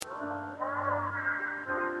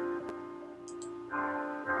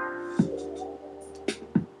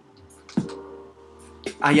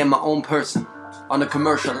I am my own person. On a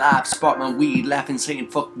commercial lab, spark my weed, laughing, saying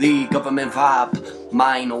fuck the government vibe.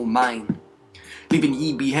 Mine, oh mine. Leaving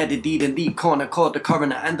ye beheaded, eating the corner, called the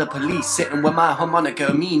coroner and the police. Sitting with my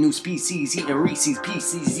harmonica, me new species, eating reeceys,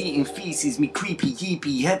 pieces, eating feces. Me creepy,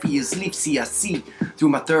 yeepy, heavy as leafsy. I see through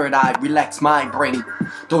my third eye, relax my brain.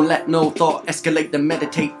 Don't let no thought escalate, then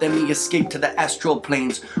meditate, then me escape to the astral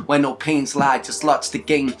planes, where no pains lie, just lots to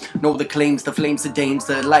gain. Know the claims, the flames, the dames,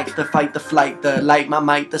 the life, the fight, the flight, the light, my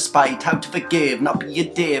might, the spite. How to forgive, not be a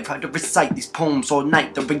div, how to recite these poems all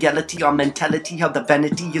night. The reality, our mentality, how the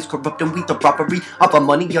vanity is corrupting we the robbery of our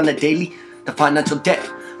money on a daily, the financial debt.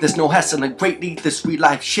 There's no hassling greatly, this real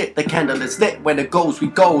life shit. The candle is lit, when it goes we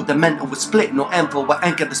go. The mantle was split, no anvil will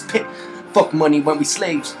anchor this pit. Fuck money when we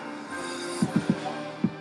slaves,